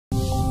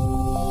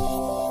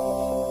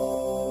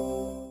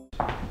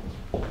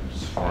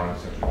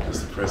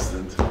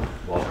President.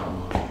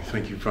 Welcome.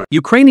 Thank you very much.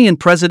 Ukrainian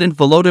President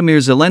Volodymyr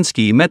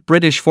Zelenskiy met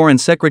British Foreign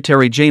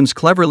Secretary James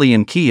Cleverly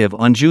in Kiev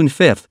on June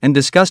 5 and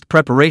discussed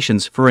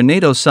preparations for a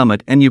NATO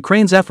summit and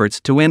Ukraine's efforts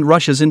to end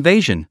Russia's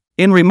invasion.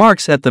 In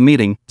remarks at the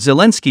meeting,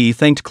 Zelenskiy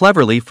thanked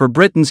Cleverly for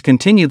Britain's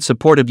continued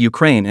support of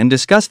Ukraine and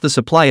discussed the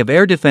supply of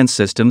air defense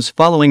systems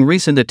following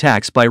recent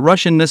attacks by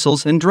Russian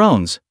missiles and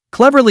drones.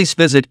 Cleverly's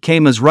visit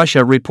came as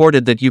Russia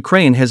reported that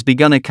Ukraine has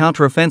begun a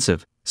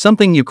counteroffensive,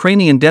 something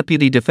Ukrainian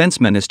Deputy Defense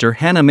Minister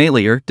Hanna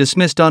Maliar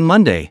dismissed on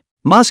Monday.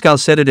 Moscow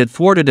said it had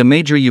thwarted a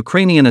major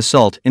Ukrainian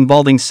assault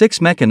involving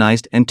 6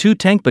 mechanized and 2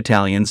 tank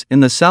battalions in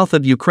the south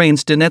of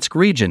Ukraine's Donetsk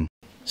region.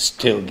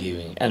 Still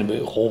giving, and we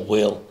hope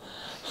will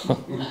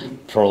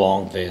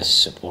prolong this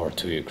support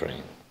to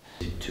Ukraine.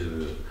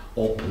 To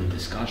open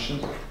discussion.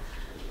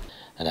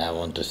 And I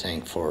want to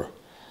thank for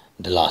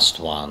the last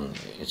one.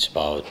 It's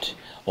about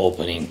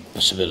opening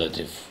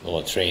possibility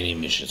for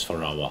training missions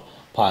for our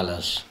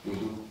pilots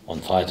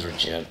on fighter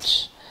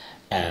jets,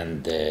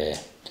 and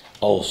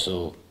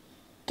also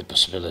the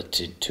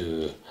possibility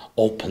to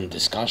open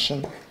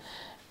discussion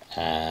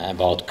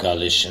about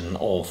coalition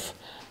of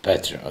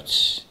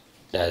patriots.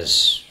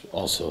 That's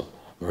also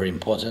very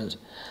important.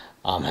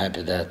 I'm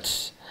happy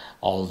that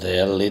all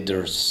the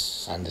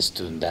leaders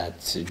understood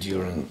that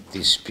during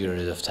this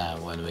period of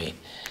time when we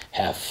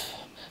have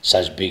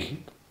such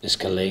big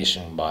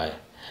escalation by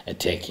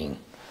attacking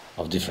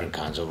of different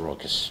kinds of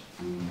rockets.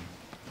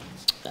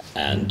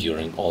 And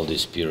during all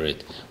this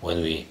period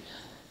when we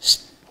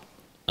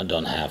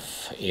don't have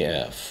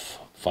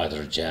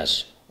fighter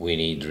jets, we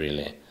need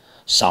really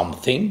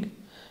something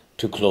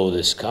to close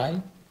the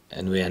sky,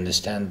 and we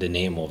understand the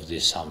name of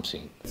this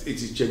something.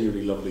 It is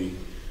genuinely lovely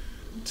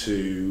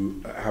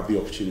to have the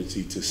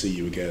opportunity to see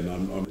you again.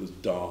 It was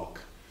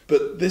dark,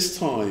 but this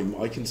time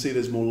I can see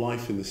there's more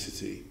life in the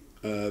city.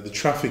 The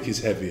traffic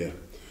is heavier,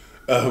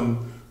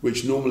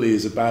 which normally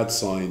is a bad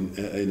sign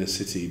in a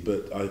city,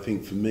 but I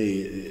think for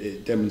me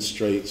it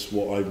demonstrates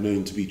what I've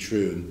known to be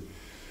true,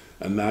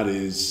 and that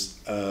is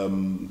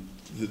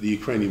that the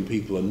Ukrainian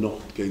people are not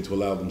going to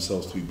allow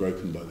themselves to be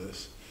broken by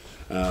this.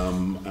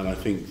 And I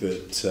think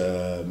that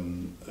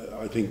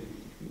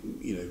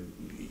you know,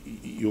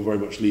 you're very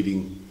much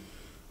leading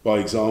by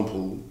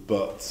example,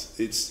 but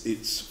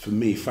it's for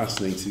me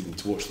fascinating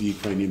to watch the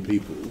Ukrainian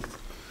people,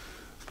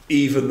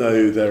 even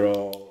though there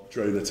are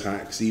drone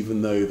attacks,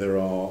 even though there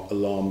are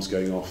alarms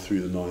going off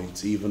through the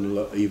night, even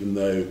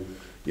though,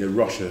 you know,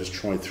 Russia has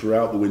tried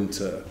throughout the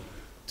winter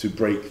to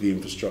break the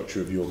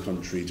infrastructure of your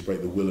country, to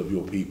break the will of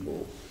your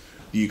people,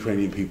 the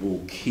Ukrainian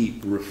people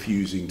keep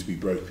refusing to be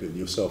broken,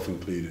 yourself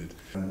included.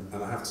 And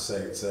I have to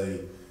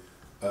say,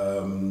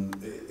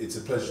 it's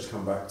a pleasure to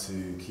come back to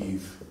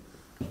Kyiv.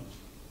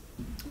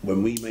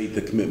 When we made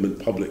the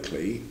commitment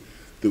publicly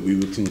that we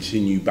would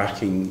continue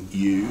backing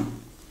you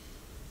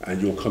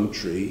and your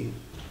country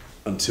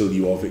until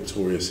you are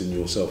victorious in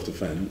your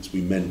self-defense,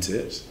 we meant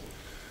it.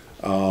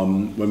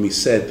 When we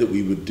said that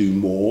we would do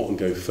more and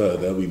go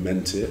further, we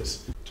meant it.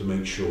 To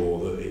make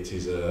sure that it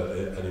is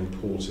an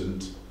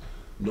important,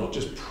 not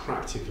just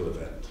practical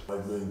event.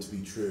 I've known to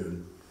be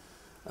true,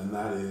 and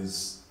that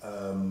is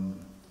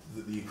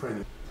that the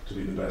Ukrainians to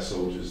be the best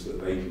soldiers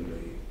that they can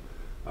be.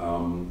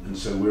 And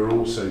so we're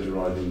also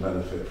deriving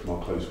benefit from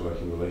our close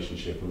working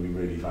relationship, and we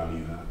really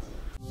value that.